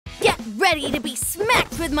ready to be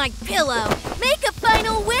smacked with my pillow. Make a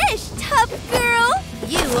final wish, tough girl.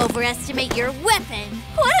 You overestimate your weapon.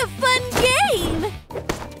 What a fun game!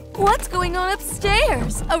 What's going on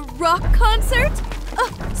upstairs? A rock concert?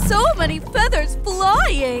 So many feathers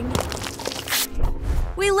flying!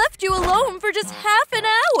 We left you alone for just half an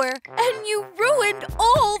hour, and you ruined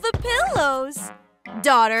all the pillows!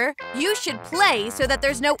 Daughter, you should play so that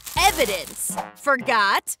there's no evidence.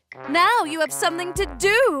 Forgot? Now you have something to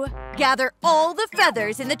do. Gather all the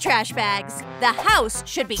feathers in the trash bags. The house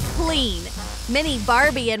should be clean. Mini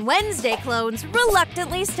Barbie and Wednesday clones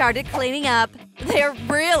reluctantly started cleaning up. They're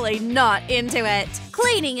really not into it.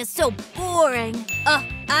 Cleaning is so boring.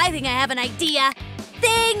 I think I have an idea.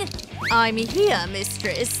 Thing! I'm here,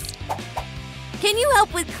 mistress. Can you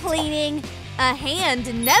help with cleaning? A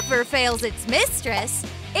hand never fails its mistress.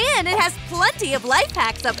 And it has plenty of life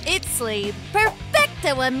hacks up its sleeve.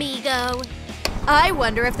 Perfecto, amigo. I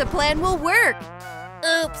wonder if the plan will work.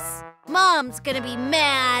 Oops, Mom's gonna be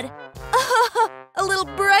mad. A little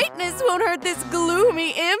brightness won't hurt this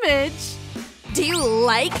gloomy image. Do you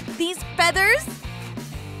like these feathers?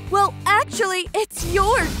 Well, actually, it's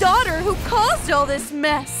your daughter who caused all this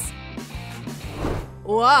mess.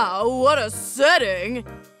 Wow, what a setting.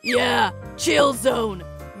 Yeah, chill zone.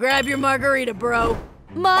 Grab your margarita, bro.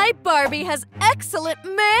 My Barbie has excellent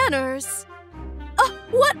manners.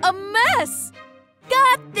 What a mess!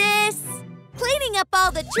 Got this! Cleaning up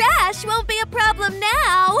all the trash won't be a problem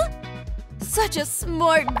now. Such a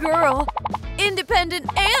smart girl. Independent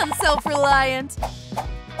and self-reliant.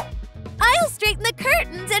 I'll straighten the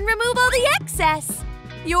curtains and remove all the excess.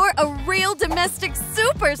 You're a real domestic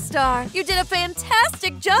superstar. You did a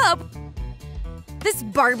fantastic job. This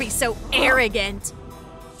Barbie's so arrogant.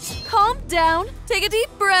 Calm down. Take a deep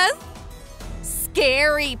breath.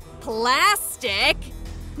 Scary plastic.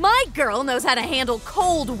 My girl knows how to handle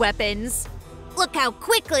cold weapons. Look how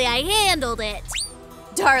quickly I handled it.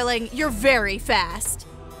 Darling, you're very fast.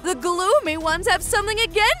 The gloomy ones have something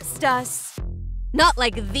against us. Not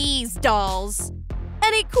like these dolls.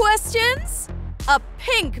 Any questions? A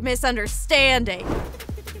pink misunderstanding.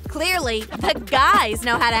 Clearly, the guys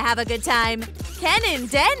know how to have a good time. Ken and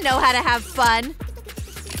Den know how to have fun.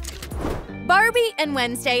 Barbie and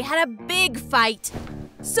Wednesday had a big fight.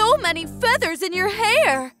 So many feathers in your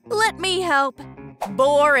hair. Let me help.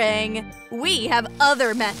 Boring. We have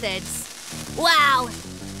other methods. Wow.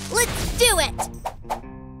 Let's do it.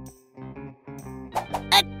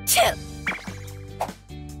 Achoo!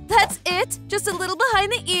 That's it? Just a little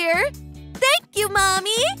behind the ear? Thank you,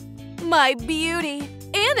 Mommy! My beauty.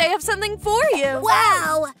 And I have something for you.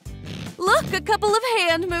 Wow! Look, a couple of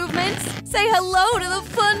hand movements. Say hello to the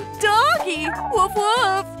fun doggy. Woof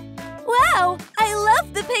woof. Wow, I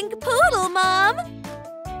love the pink poodle, Mom.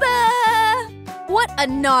 Bah! What a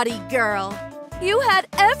naughty girl. You had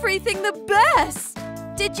everything the best.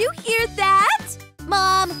 Did you hear that?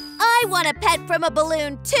 Mom, I want a pet from a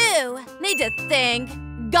balloon too. Need to think.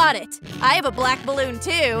 Got it. I have a black balloon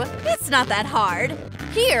too. It's not that hard.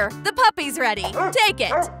 Here, the puppy's ready. Take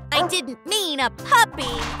it. I didn't mean a puppy.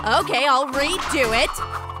 Okay, I'll redo it.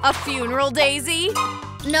 A funeral daisy?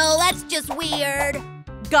 No, that's just weird.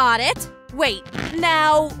 Got it. Wait,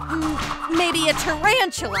 now, maybe a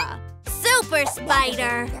tarantula. Super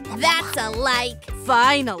spider. That's a like.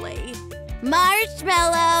 Finally.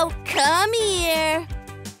 Marshmallow, come here.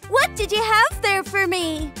 What did you have there for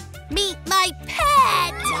me? Meet my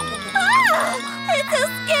pet! Ah, it's so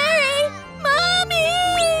scary!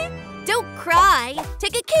 Mommy! Don't cry.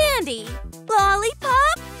 Take a candy.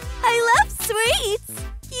 Lollipop? I love sweets!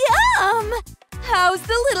 Yum! How's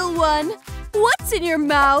the little one? What's in your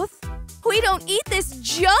mouth? We don't eat this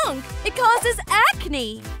junk. It causes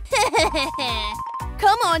acne.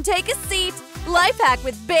 Come on, take a seat. Life hack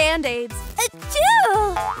with Band-Aids.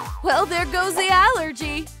 Achoo! Well, there goes the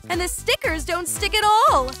allergy. And the stickers don't stick at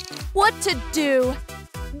all. What to do?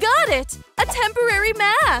 Got it! A temporary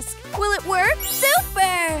mask. Will it work?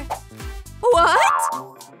 Super!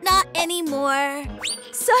 What? Not anymore.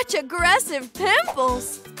 Such aggressive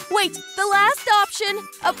pimples. Wait, the last option,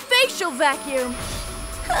 a facial vacuum.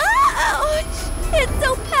 Ouch! It's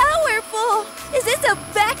so powerful! Is this a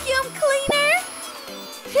vacuum cleaner?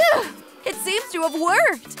 Phew! It seems to have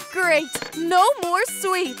worked. Great. No more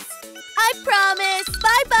sweets. I promise.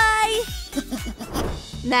 Bye-bye.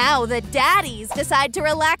 Now the daddies decide to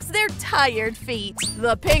relax their tired feet.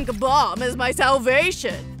 The pink bomb is my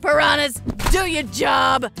salvation. Piranhas, do your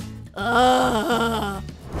job.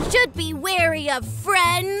 Should be wary of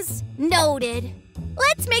friends. Noted.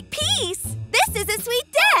 Let's make peace. This is a sweet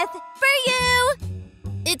death for you.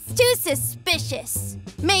 It's too suspicious.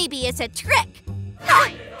 Maybe it's a trick.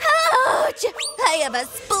 Ha! Ha! I have a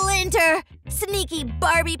splinter! Sneaky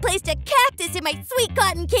Barbie placed a cactus in my sweet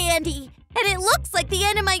cotton candy! And it looks like the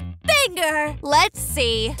end of my finger! Let's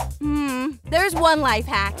see. There's one life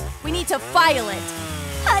hack. We need to file it.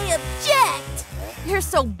 I object! You're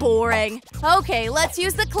so boring. Okay, let's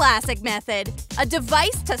use the classic method. A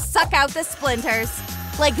device to suck out the splinters.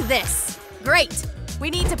 Like this. Great. We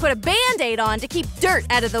need to put a Band-Aid on to keep dirt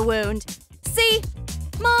out of the wound. See?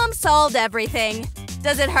 Mom solved everything.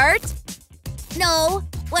 Does it hurt? No.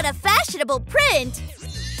 What a fashionable print!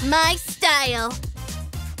 My style.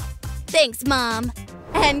 Thanks, Mom.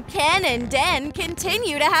 And Ken and Den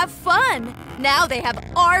continue to have fun. Now they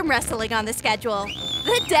have arm wrestling on the schedule.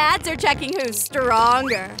 The dads are checking who's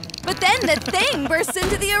stronger. But then the thing bursts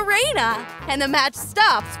into the arena, and the match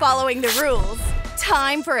stops following the rules.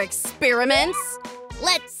 Time for experiments.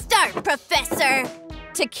 Let's start, Professor!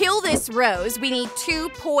 To kill this rose, we need 2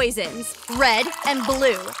 poisons, red and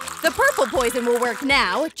blue. The purple poison will work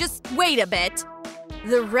now, just wait a bit.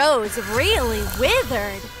 The rose really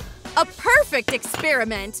withered. A perfect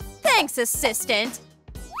experiment. Thanks, assistant.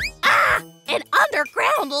 Ah! An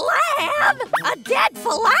underground lab! A dead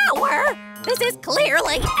flower! This is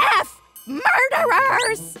clearly F!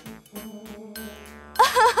 Murderers!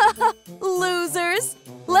 Losers!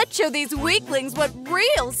 Let's show these weaklings what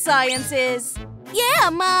real science is. Yeah,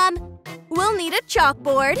 Mom! We'll need a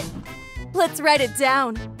chalkboard. Let's write it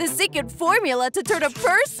down. The secret formula to turn a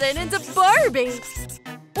person into Barbie.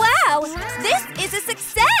 Wow! This is a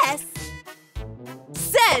success!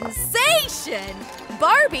 Sensation!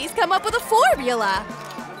 Barbie's come up with a formula.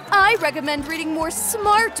 I recommend reading more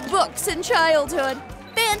smart books in childhood.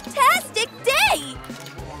 Fantastic day!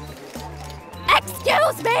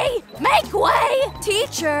 Excuse me! Make way!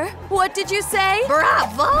 Teacher, what did you say?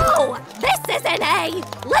 Bravo! This is an A!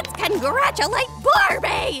 Let's congratulate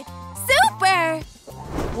Barbie! Super!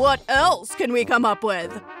 What else can we come up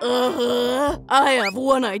with? I have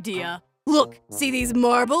one idea. Look, see these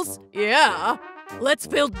marbles? Yeah. Let's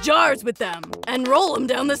fill jars with them and roll them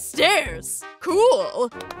down the stairs. Cool.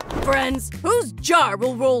 Friends, whose jar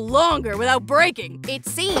will roll longer without breaking? It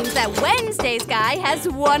seems that Wednesday's guy has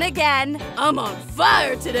won again. I'm on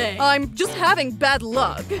fire today. I'm just having bad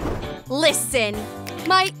luck. Listen,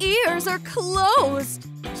 my ears are closed.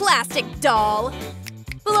 Plastic doll.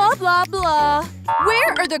 Blah, blah, blah.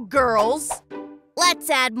 Where are the girls? Let's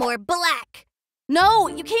add more black. No,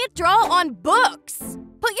 you can't draw on books.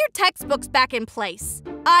 Put your textbooks back in place.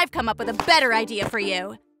 I've come up with a better idea for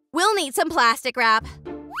you. We'll need some plastic wrap.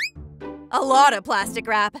 A lot of plastic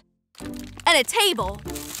wrap. And a table.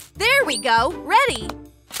 There we go, ready.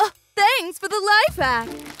 Thanks for the life hack.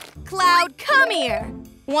 Cloud, come here.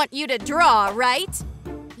 Want you to draw, right?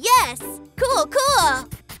 Yes, cool.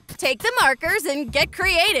 Take the markers and get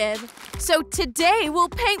creative. So today we'll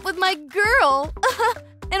paint with my girl.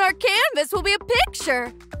 And our canvas will be a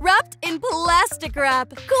picture, wrapped in plastic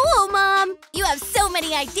wrap. Cool, Mom. You have so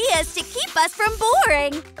many ideas to keep us from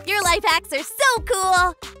boring. Your life hacks are so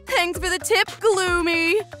cool. Thanks for the tip,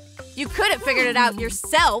 Gloomy. You could have figured it out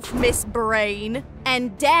yourself, Miss Brain.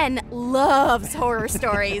 And Den loves horror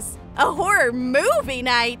stories. A horror movie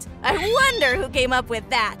night. I wonder who came up with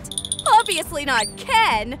that. Obviously not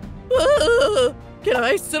Ken. Can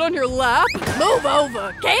I sit on your lap? Move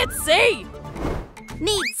over. Can't see.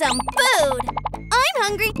 Need some food. I'm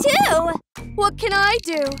hungry too. What can I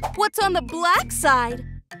do? What's on the black side?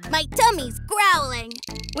 My tummy's growling.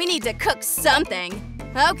 We need to cook something.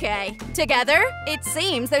 Okay, together, it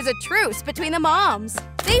seems there's a truce between the moms.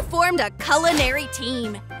 They formed a culinary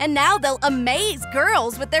team, and now they'll amaze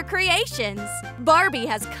girls with their creations. Barbie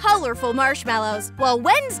has colorful marshmallows, while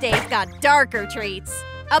Wednesday's got darker treats.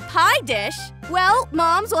 A pie dish? Well,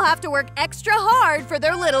 moms will have to work extra hard for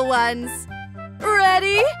their little ones.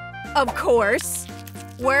 Ready? Of course.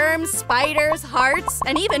 Worms, spiders, hearts,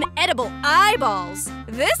 and even edible eyeballs.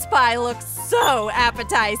 This pie looks so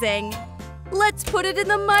appetizing. Let's put it in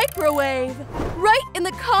the microwave. Write in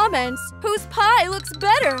the comments whose pie looks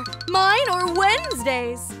better, mine or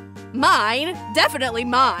Wednesday's. Mine, definitely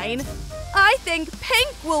mine. I think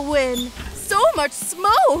pink will win. So much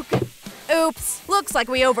smoke. Oops, looks like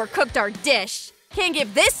we overcooked our dish. Can't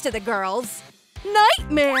give this to the girls.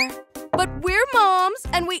 Nightmare. But we're moms,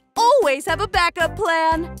 and we always have a backup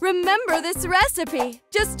plan. Remember this recipe.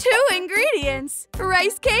 Just 2 ingredients,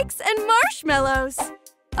 rice cakes and marshmallows.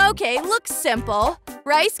 Okay, looks simple.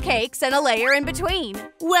 Rice cakes and a layer in between.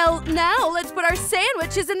 Well, now let's put our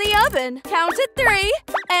sandwiches in the oven. Count to 3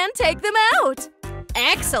 and take them out.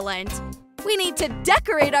 Excellent. We need to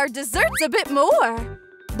decorate our desserts a bit more.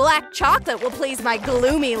 Black chocolate will please my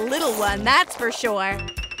gloomy little one, that's for sure.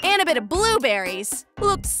 And a bit of blueberries.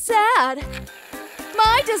 Looks sad.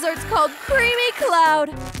 My dessert's called Creamy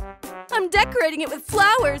Cloud. I'm decorating it with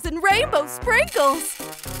flowers and rainbow sprinkles.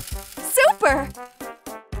 Super!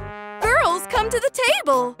 Girls, come to the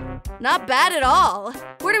table. Not bad at all.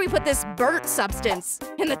 Where do we put this burnt substance?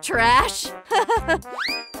 In the trash?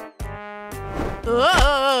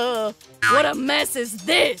 Ugh, what a mess is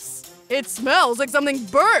this? It smells like something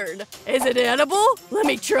burned. Is it edible? Let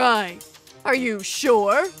me try. Are you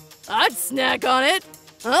sure? I'd snack on it.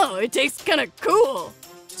 Oh, it tastes kinda cool.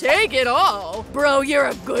 Take it all. Bro, you're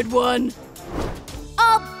a good one.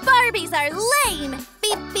 All Barbies are lame!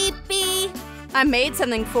 Beep, beep, beep! I made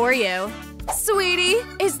something for you. Sweetie,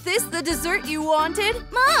 is this the dessert you wanted?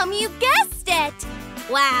 Mom, you guessed it!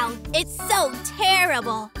 Wow, it's so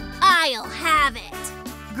terrible. I'll have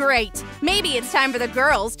it. Great. Maybe it's time for the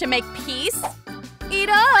girls to make peace? Eat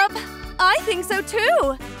up! I think so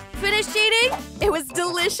too. Finished eating? It was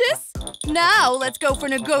delicious. Now let's go for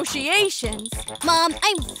negotiations. Mom,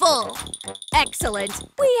 I'm full. Excellent.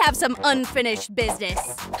 We have some unfinished business.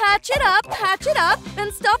 Patch it up,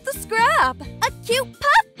 and stop the scrap. A cute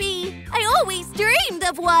puppy! I always dreamed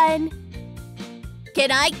of one.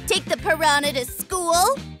 Can I take the piranha to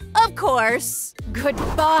school? Of course.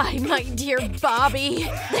 Goodbye, my dear Bobby.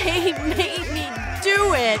 They made me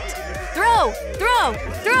do it. Throw,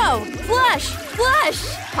 flush.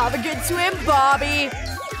 Have a good swim, Bobby.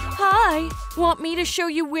 Hi, want me to show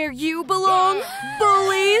you where you belong?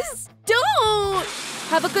 Bullies, don't.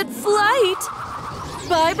 Have a good flight.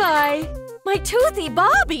 Bye-bye. My toothy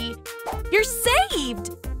Bobby. You're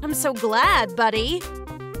saved. I'm so glad, buddy.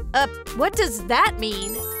 What does that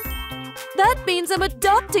mean? That means I'm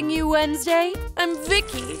adopting you, Wednesday. I'm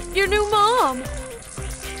Vicky, your new mom.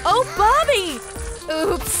 Oh, Bobby!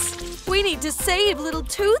 Oops. We need to save little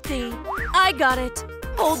Toothy. I got it.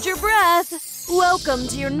 Hold your breath. Welcome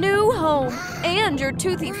to your new home. And your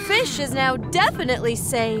toothy fish is now definitely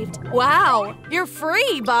saved. Wow, you're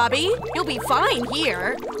free, Bobby. You'll be fine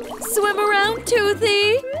here. Swim around,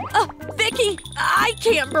 Toothy. Vicky, I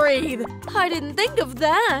can't breathe. I didn't think of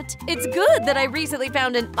that. It's good that I recently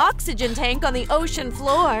found an oxygen tank on the ocean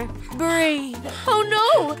floor. Breathe. Oh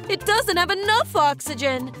no, it doesn't have enough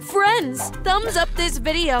oxygen. Friends, thumbs up this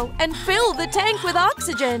video and fill the tank with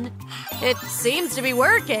oxygen. It seems to be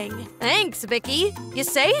working. Thanks, Vicky. You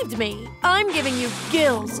saved me. I'm giving you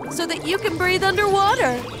gills so that you can breathe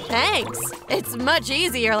underwater. Thanks. It's much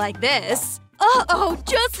easier like this. Uh-oh,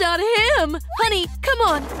 just not him! Honey, come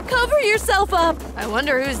on, cover yourself up! I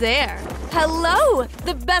wonder who's there. Hello,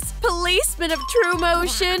 the best policeman of Troom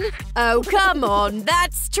Ocean. Oh, come on,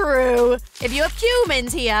 that's true. If you have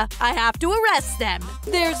humans here, I have to arrest them.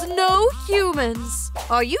 There's no humans.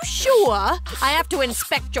 Are you sure? I have to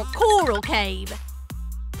inspect your coral cave.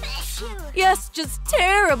 Yes, just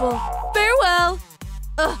terrible. Farewell.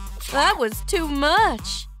 That was too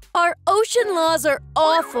much. Our ocean laws are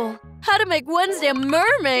awful. How to make Wednesday a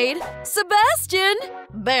mermaid? Sebastian!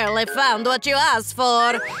 Barely found what you asked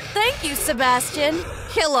for. Thank you, Sebastian.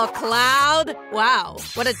 Hello, Cloud. Wow,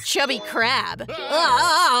 what a chubby crab.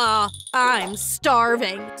 I'm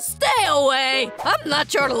starving. Stay away. I'm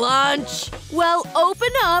not your lunch. Well, open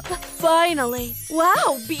up. Finally.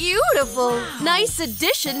 Wow, beautiful. Nice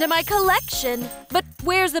addition to my collection. But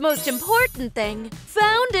where's the most important thing?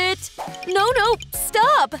 Found it. No,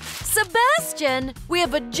 stop. Sebastian, we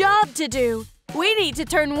have a job to do. We need to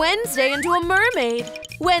turn Wednesday into a mermaid.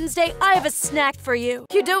 Wednesday, I have a snack for you.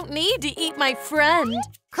 You don't need to eat my friend.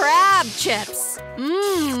 Crab chips.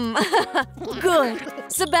 Good.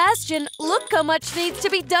 Sebastian, look how much needs to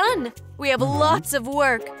be done. We have lots of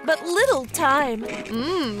work, but little time.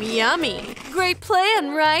 Yummy. Great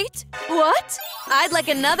plan, right? What? I'd like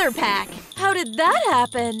another pack. How did that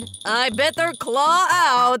happen? I bet they're claw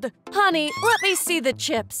out. Honey, let me see the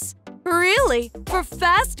chips. Really? For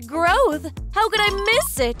fast growth? How could I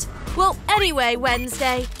miss it? Well, anyway,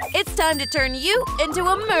 Wednesday, it's time to turn you into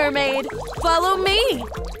a mermaid. Follow me.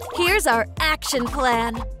 Here's our action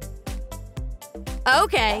plan.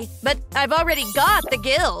 Okay, but I've already got the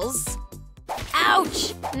gills.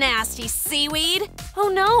 Ouch! Nasty seaweed. Oh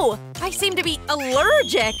no, I seem to be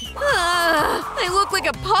allergic. I look like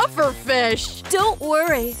a puffer fish. Don't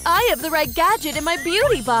worry, I have the right gadget in my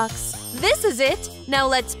beauty box. This is it. Now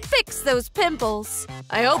let's fix those pimples.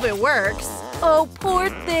 I hope it works. Oh, poor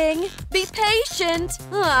thing. Be patient.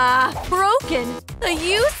 Broken. A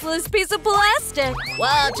useless piece of plastic.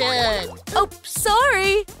 Watch it. Oh,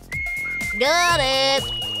 sorry. Got it.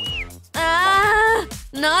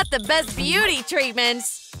 Not the best beauty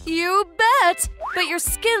treatments. You bet. But your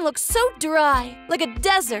skin looks so dry, like a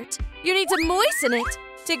desert. You need to moisten it.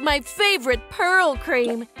 Take my favorite pearl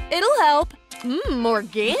cream. It'll help.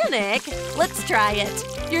 Organic? Let's try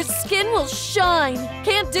it. Your skin will shine.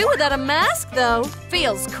 Can't do without a mask, though.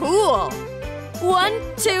 Feels cool. 1,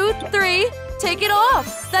 2, 3. Take it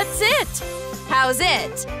off. That's it. How's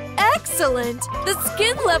it? Excellent. The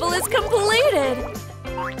skin level is completed.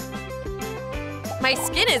 My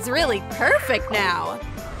skin is really perfect now.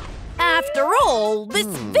 After all, this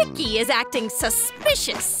Vicky is acting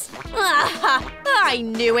suspicious. I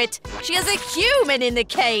knew it. She has a human in the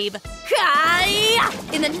cave.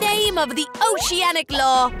 In the name of the oceanic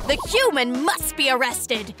law, the human must be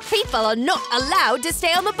arrested. People are not allowed to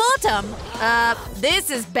stay on the bottom. This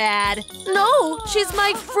is bad. No, she's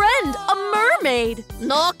my friend, a mermaid.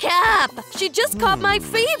 No cap. She just caught my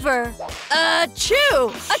fever.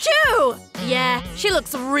 Achoo! Achoo! Yeah, she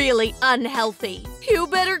looks really unhealthy. You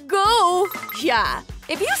better go. Yeah.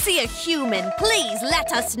 If you see a human, please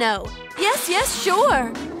let us know. Yes,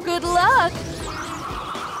 sure. Good luck.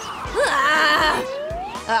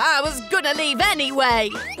 I was gonna leave anyway.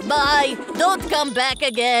 Bye. Don't come back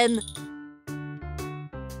again.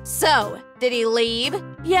 So, did he leave?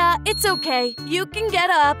 Yeah, it's okay. You can get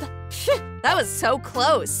up. That was so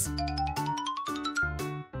close.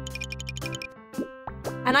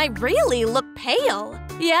 And I really look pale.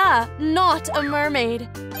 Yeah, not a mermaid.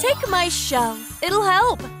 Take my shell. It'll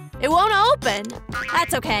help. It won't open.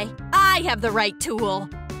 That's okay. I have the right tool.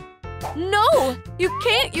 No, you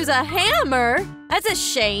can't use a hammer. That's a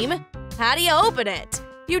shame. How do you open it?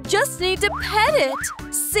 You just need to pet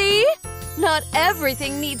it. See? Not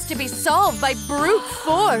everything needs to be solved by brute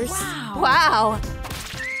force. Wow.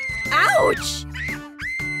 Ouch!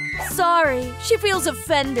 Sorry, she feels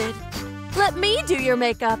offended. Let me do your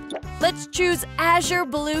makeup. Let's choose azure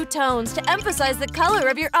blue tones to emphasize the color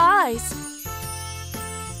of your eyes.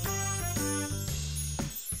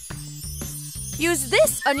 Use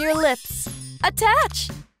this on your lips. Attach.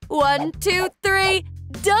 1, 2, 3.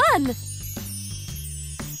 Done!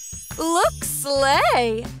 Look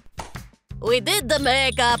slay! We did the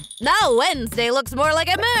makeup. Now Wednesday looks more like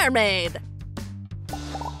a mermaid.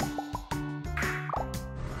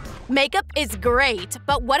 Makeup is great,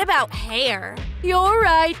 but what about hair? You're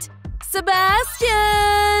right.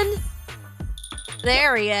 Sebastian!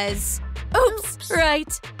 There he is. Oops,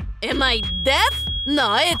 right. Am I deaf?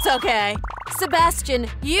 No, it's okay. Sebastian,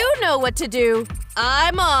 you know what to do.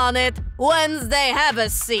 I'm on it. Wednesday, have a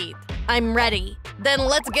seat. I'm ready. Then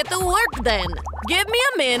let's get to work then. Give me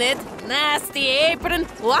a minute. Nasty apron.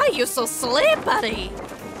 Why are you so slippery?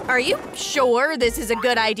 Are you sure this is a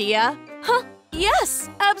good idea? Huh? Yes,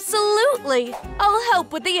 absolutely. I'll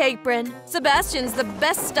help with the apron. Sebastian's the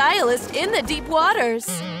best stylist in the deep waters.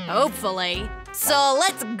 Hopefully. So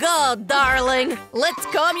let's go, darling. Let's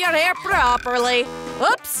comb your hair properly.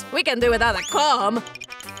 Oops, we can do without a comb.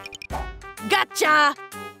 Gotcha!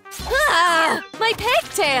 Ah, my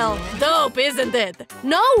pigtail! Dope, isn't it?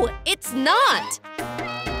 No, it's not.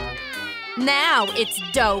 Now it's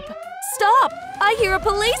dope. Stop! I hear a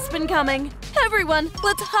policeman coming. Everyone,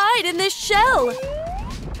 let's hide in this shell.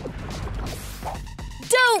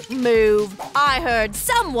 Don't move. I heard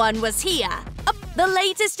someone was here. The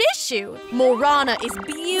latest issue. Morana is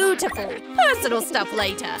beautiful. Personal stuff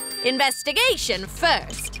later. Investigation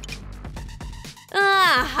first.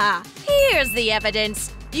 Aha! Here's the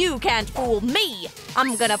evidence. You can't fool me.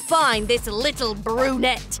 I'm gonna find this little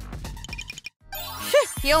brunette.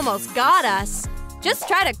 He almost got us. Just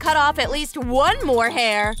try to cut off at least one more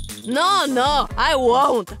hair. No, I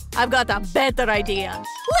won't. I've got a better idea.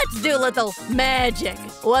 Let's do a little magic.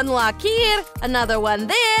 One lock here, another one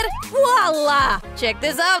there. Voila! Check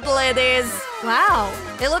this out, ladies. Wow,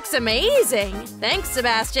 it looks amazing. Thanks,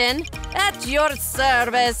 Sebastian. At your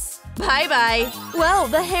service. Bye-bye. Well,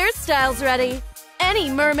 the hairstyle's ready.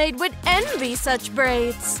 Any mermaid would envy such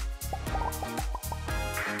braids.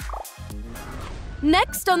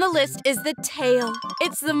 Next on the list is the tail.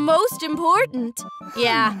 It's the most important.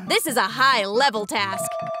 Yeah, this is a high-level task.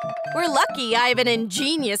 We're lucky I have an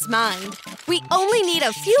ingenious mind. We only need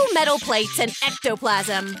a few metal plates and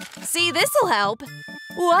ectoplasm. See, this'll help.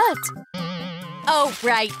 What? Oh,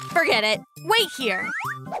 right. Forget it. Wait here.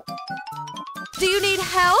 Do you need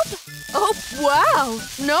help? Oh, wow.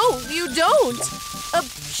 No, you don't.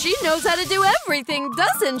 She knows how to do everything,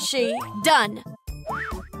 doesn't she? Done.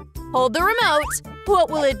 Hold the remote. What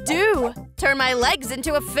will it do? Turn my legs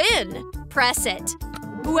into a fin. Press it.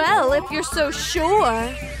 Well, if you're so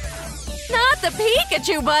sure. Not the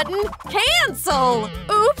Pikachu button! Cancel!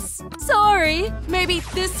 Oops, sorry. Maybe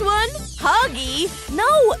this one? Huggy?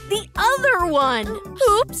 No, the other one!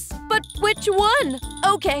 Oops, but which one?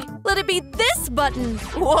 Okay, let it be this button.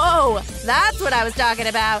 Whoa, that's what I was talking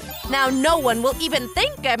about. Now no one will even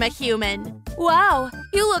think I'm a human. Wow,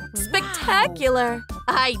 you look spectacular.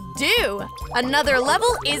 I do! Another level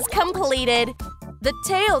is completed. The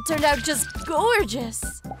tail turned out just gorgeous.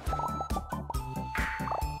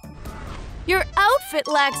 Your outfit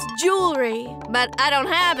lacks jewelry. But I don't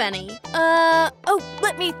have any. Oh,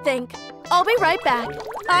 let me think. I'll be right back.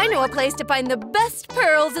 I know a place to find the best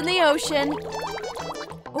pearls in the ocean.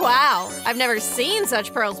 Wow, I've never seen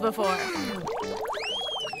such pearls before.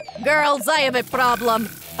 Girls, I have a problem.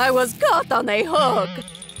 I was caught on a hook.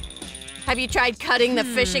 Have you tried cutting the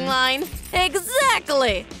fishing line?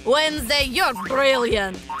 Exactly! Wednesday, you're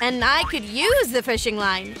brilliant. And I could use the fishing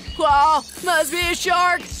line. Wow, must be a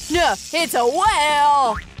shark. No, it's a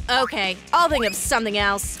whale. Okay, I'll think of something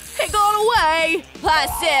else. It got away.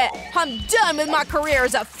 That's it. I'm done with my career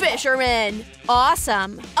as a fisherman.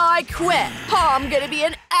 Awesome. I quit. I'm gonna be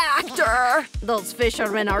an actor. Those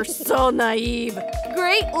fishermen are so naive.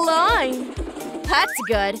 Great line. That's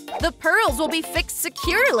good. The pearls will be fixed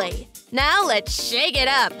securely. Now let's shake it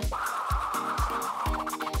up.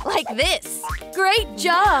 Like this. Great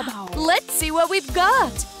job. Let's see what we've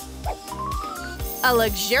got. A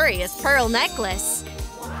luxurious pearl necklace.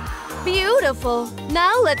 Beautiful.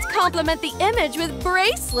 Now let's complement the image with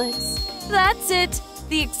bracelets. That's it.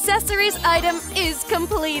 The accessories item is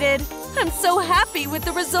completed. I'm so happy with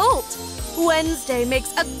the result. Wednesday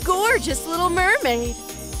makes a gorgeous little mermaid.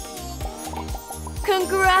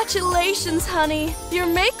 Congratulations, honey. Your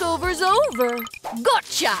makeover's over.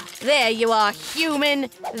 Gotcha! There you are, human.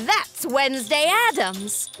 That's Wednesday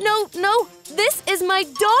Addams. No, this is my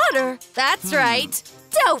daughter. That's right.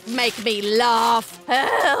 Don't make me laugh.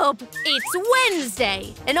 Help! It's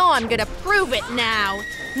Wednesday, and I'm gonna prove it now.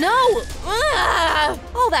 No!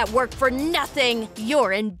 All that work for nothing.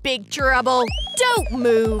 You're in big trouble. Don't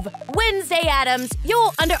move. Wednesday Addams,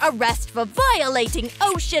 you're under arrest for violating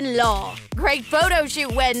ocean law. Great photo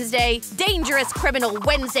shoot, Wednesday. Dangerous criminal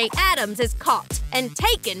Wednesday Addams is caught and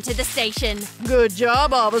taken to the station. Good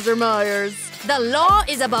job, Officer Myers. The law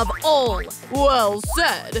is above all. Well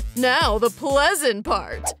said. Now the pleasant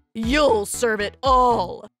part. You'll serve it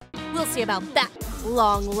all. We'll see about that,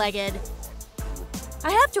 long-legged.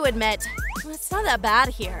 I have to admit, it's not that bad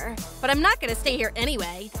here. But I'm not gonna stay here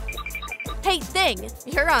anyway. Hey, Thing,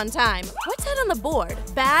 you're on time. What's that on the board?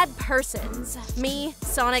 Bad persons. Me,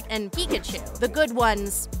 Sonic, and Pikachu. The good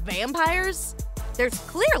ones, vampires? There's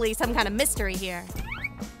clearly some kind of mystery here.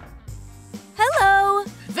 Hello.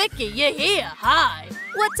 Vicky, you here? Hi.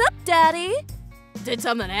 What's up, Daddy? Did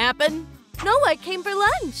something happen? No, I came for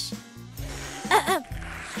lunch.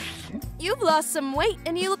 You've lost some weight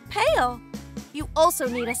and you look pale. You also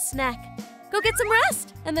need a snack. Go get some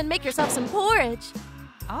rest and then make yourself some porridge.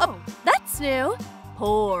 Oh, that's new.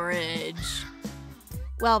 Porridge.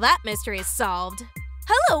 Well, that mystery is solved.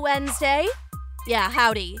 Hello, Wednesday. Yeah,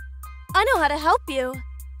 howdy. I know how to help you.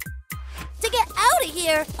 To get out of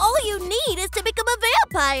here, all you need is to become a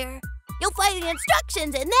vampire. You'll find the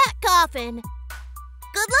instructions in that coffin.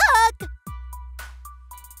 Good luck!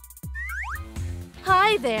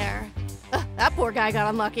 Hi there. That poor guy got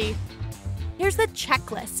unlucky. Here's the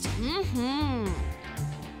checklist.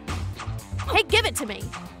 Hey, give it to me.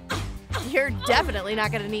 You're definitely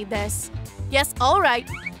not gonna need this. Yes, all right.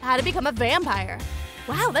 How to become a vampire.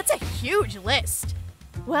 Wow, that's a huge list.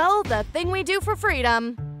 Well, the thing we do for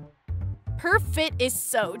freedom. Her fit is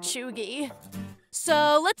so chuggy.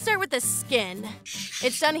 So let's start with the skin.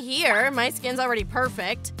 It's done here. My skin's already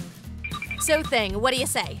perfect. So Thing, what do you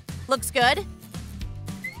say? Looks good?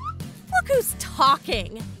 Look who's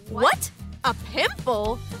talking. What? A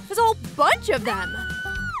pimple? There's a whole bunch of them.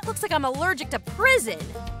 Looks like I'm allergic to prison.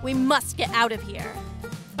 We must get out of here.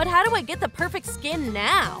 But how do I get the perfect skin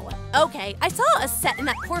now? Okay, I saw a set in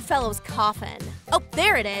that poor fellow's coffin. Oh,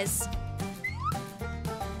 there it is.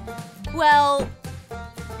 Well,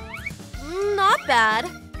 not bad.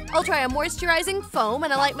 I'll try a moisturizing foam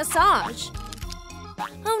and a light massage.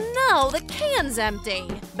 Oh no, the can's empty.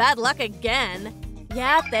 Bad luck again.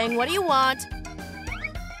 Yeah, Thing, what do you want?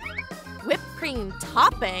 Whipped cream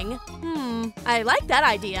topping? I like that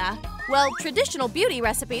idea. Well, traditional beauty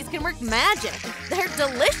recipes can work magic. They're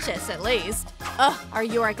delicious, at least. Ugh, our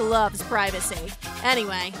Yorick loves privacy.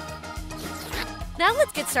 Anyway. Now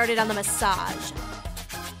let's get started on the massage.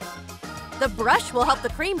 The brush will help the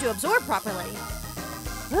cream to absorb properly.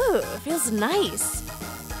 Ooh, it feels nice.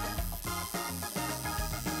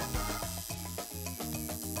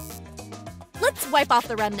 Let's wipe off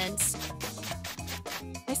the remnants.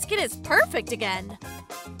 My skin is perfect again.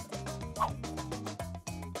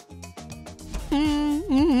 Who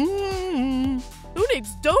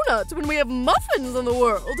needs donuts when we have muffins in the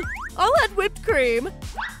world? I'll add whipped cream.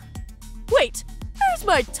 Wait, there's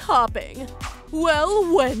Where's my topping?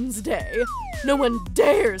 Well, Wednesday. No one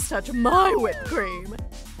dares touch my whipped cream.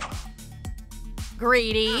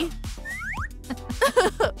 Greedy.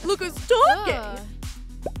 Look who's talking.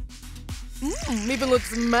 Even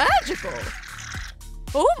looks magical.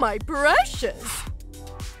 Oh, my precious.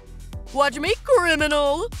 Watch me,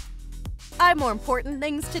 criminal. I have more important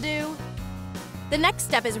things to do. The next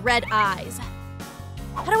step is red eyes.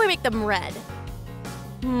 How do I make them red?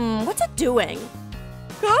 What's it doing?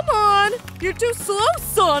 Come on! You're too slow,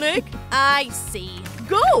 Sonic! I see.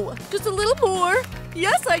 Go! Just a little more.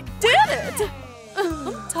 Yes, I did it!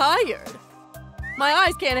 I'm tired. My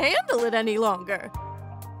eyes can't handle it any longer.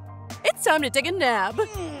 It's time to take a nap.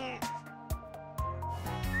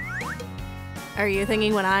 Are you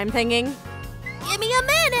thinking what I'm thinking? Give me a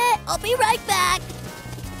minute. I'll be right back.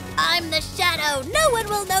 I'm the shadow. No one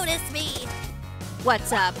will notice me.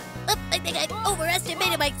 What's up? I think I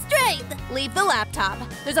overestimated my strength. Leave the laptop.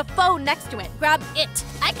 There's a phone next to it. Grab it.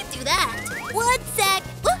 I can do that. 1 sec.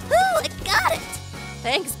 Woohoo! I got it.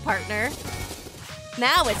 Thanks, partner.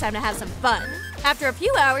 Now it's time to have some fun. After a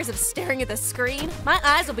few hours of staring at the screen, my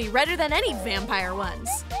eyes will be redder than any vampire ones.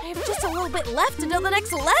 I have just a little bit left until the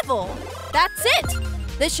next level. That's it!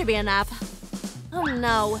 This should be enough. Oh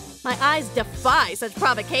no, my eyes defy such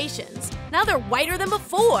provocations. Now they're whiter than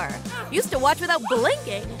before. Used to watch without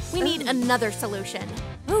blinking. We need another solution.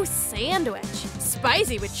 Ooh, sandwich.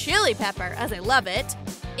 Spicy with chili pepper, as I love it.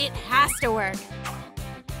 It has to work.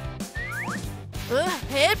 Ugh,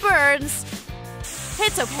 it burns.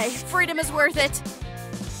 It's okay, freedom is worth it.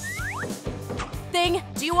 Thing,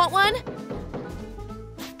 do you want one?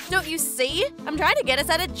 Don't you see? I'm trying to get us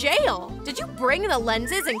out of jail. Did you bring the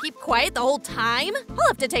lenses and keep quiet the whole time? I'll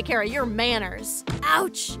have to take care of your manners.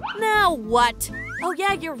 Ouch! Now what? Oh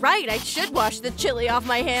yeah, you're right, I should wash the chili off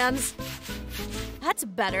my hands. That's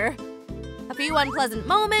better. A few unpleasant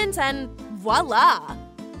moments and voila!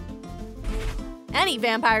 Any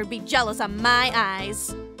vampire would be jealous of my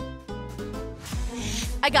eyes.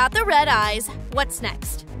 I got the red eyes. What's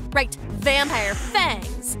next? Right, vampire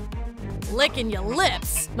fangs. Licking your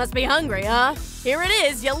lips. Must be hungry, huh? Here it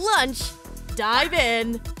is, your lunch. Dive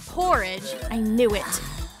in. Porridge. I knew it.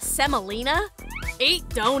 Semolina? Eat,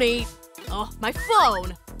 don't eat. Oh, my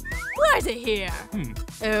phone. Why is it here?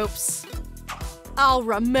 Oops. I'll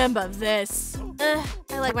remember this.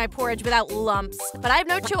 I like my porridge without lumps, but I have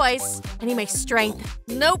no choice. I need my strength.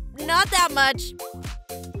 Nope, not that much.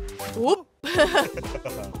 Whoop.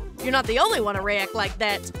 You're not the only one to react like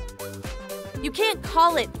that. You can't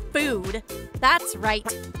call it food. That's right.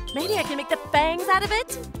 Maybe I can make the fangs out of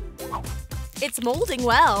it? It's molding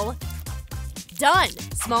well. Done.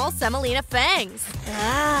 Small semolina fangs.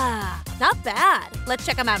 Ah, not bad. Let's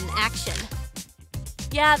check them out in action.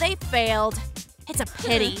 Yeah, they failed. It's a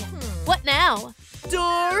pity. What now?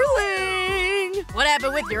 Darling! What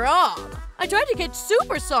happened with your arm? I tried to catch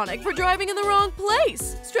Supersonic for driving in the wrong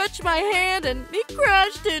place. Stretched my hand and he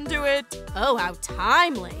crashed into it. Oh, how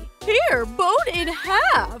timely. Here, bone in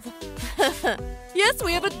half. Yes,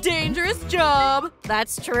 we have a dangerous job.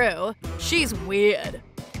 That's true. She's weird.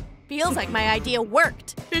 Feels like my idea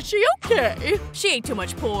worked. Is she okay? She ate too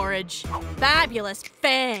much porridge. Fabulous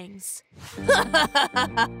fangs.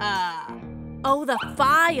 Oh, the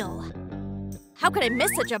file. How could I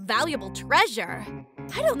miss such a valuable treasure?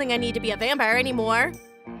 I don't think I need to be a vampire anymore.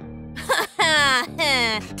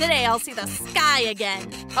 Today I'll see the sky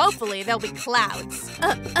again. Hopefully there'll be clouds.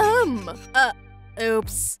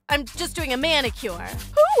 Oops. I'm just doing a manicure.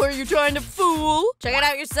 Who are you trying to fool? Check it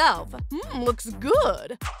out yourself. Looks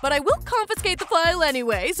good. But I will confiscate the file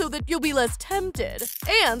anyway so that you'll be less tempted.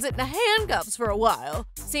 And sit in handcuffs for a while.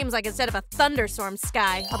 Seems like instead of a thunderstorm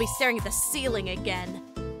sky, I'll be staring at the ceiling again.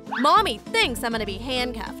 Mommy thinks I'm gonna be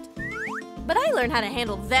handcuffed. But I learned how to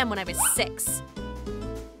handle them when I was 6.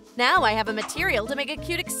 Now I have a material to make a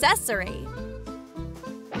cute accessory.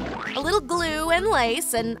 A little glue and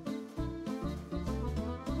lace and…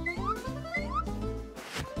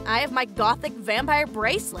 I have my gothic vampire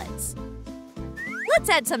bracelets. Let's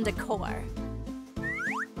add some decor.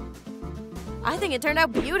 I think it turned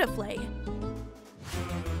out beautifully.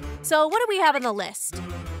 So what do we have on the list?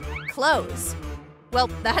 Clothes. Well,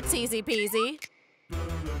 that's easy peasy.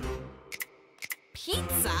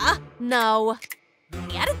 Pizza? No.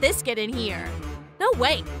 How did this get in here? No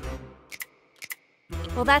way.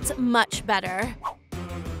 Well, that's much better.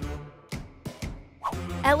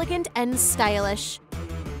 Elegant and stylish.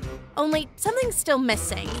 Only something's still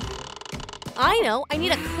missing. I know, I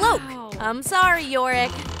need a cloak. I'm sorry,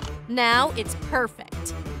 Yorick. Now it's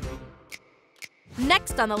perfect.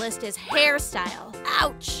 Next on the list is hairstyle.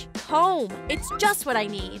 Ouch! comb. It's just what I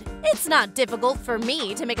need. It's not difficult for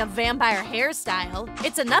me to make a vampire hairstyle.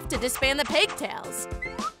 It's enough to disband the pigtails.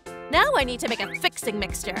 Now I need to make a fixing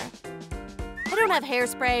mixture. I don't have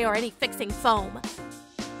hairspray or any fixing foam.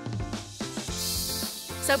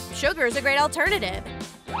 So sugar is a great alternative.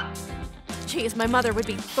 Geez, my mother would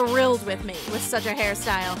be thrilled with me with such a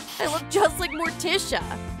hairstyle. I look just like Morticia.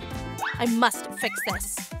 I must fix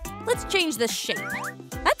this. Let's change the shape.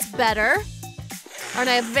 That's better. Aren't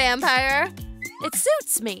I a vampire? It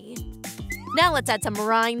suits me. Now let's add some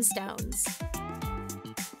rhinestones.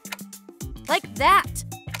 Like that.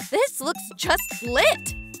 This looks just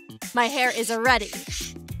lit. My hair is ready.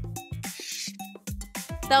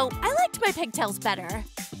 Though I liked my pigtails better.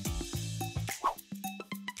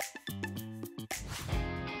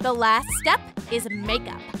 The last step is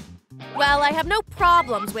makeup. Well, I have no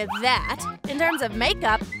problems with that. In terms of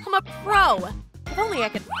makeup, I'm a pro. If only I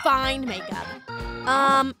could find makeup.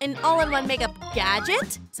 An all-in-one makeup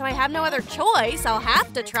gadget? So I have no other choice, I'll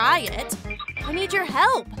have to try it. I need your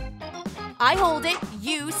help. I hold it,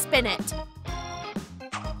 you spin it.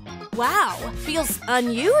 Wow, feels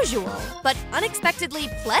unusual, but unexpectedly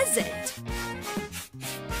pleasant.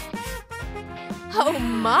 Oh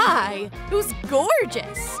my, who's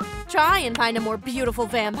gorgeous? Try and find a more beautiful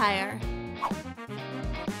vampire.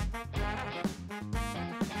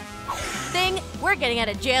 Thing, we're getting out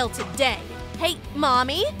of jail today. Hey,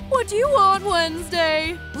 Mommy, what do you want,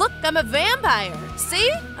 Wednesday? Look, I'm a vampire.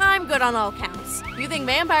 See? I'm good on all counts. You think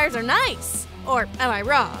vampires are nice? Or am I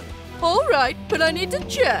wrong? All right, but I need to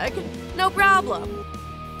check. No problem.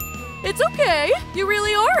 It's okay. You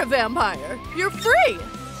really are a vampire. You're free.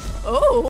 Oh.